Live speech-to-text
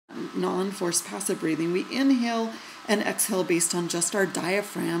non-forced passive breathing, we inhale and exhale based on just our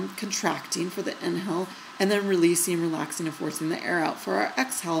diaphragm contracting for the inhale and then releasing, relaxing, and forcing the air out for our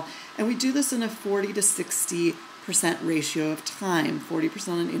exhale. And we do this in a 40 to 60% ratio of time, 40%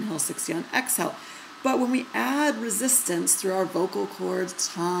 on inhale, 60 on exhale. But when we add resistance through our vocal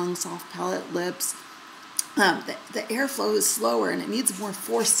cords, tongue, soft palate, lips, the airflow is slower and it needs more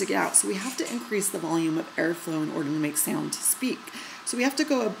force to get out. So we have to increase the volume of airflow in order to make sound to speak. So we have to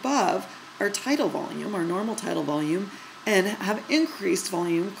go above our tidal volume, our normal tidal volume, and have increased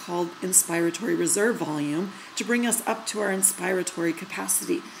volume called inspiratory reserve volume to bring us up to our inspiratory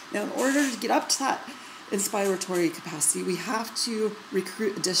capacity. Now, in order to get up to that inspiratory capacity, we have to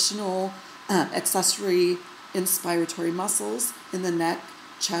recruit additional accessory inspiratory muscles in the neck,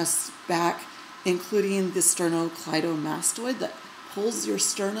 chest, back, including the sternocleidomastoid that pulls your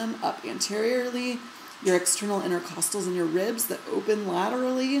sternum up anteriorly, your external intercostals and your ribs that open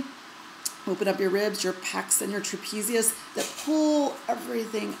laterally, open up your ribs, your pecs and your trapezius that pull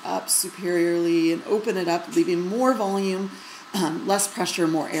everything up superiorly and open it up, leaving more volume, less pressure,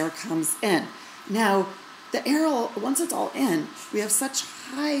 more air comes in. Now, the air, once it's all in, we have such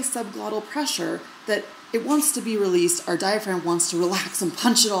high subglottal pressure that it wants to be released. Our diaphragm wants to relax and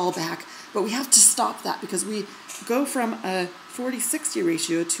punch it all back, but we have to stop that because we go from a 40-60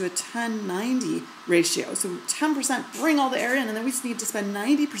 ratio to a 10-90 ratio. So 10% bring all the air in, and then we just need to spend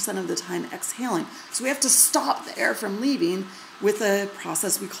 90% of the time exhaling. So we have to stop the air from leaving with a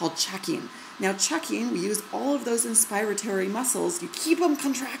process we call checking. Now checking, we use all of those inspiratory muscles. You keep them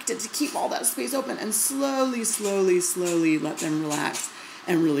contracted to keep all that space open and slowly, slowly, slowly let them relax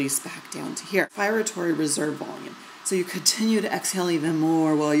and release back down to here. Inspiratory reserve volume. So you continue to exhale even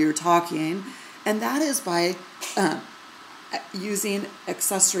more while you're talking, and that is by using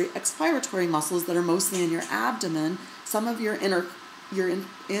accessory expiratory muscles that are mostly in your abdomen, some of your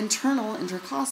internal intercostal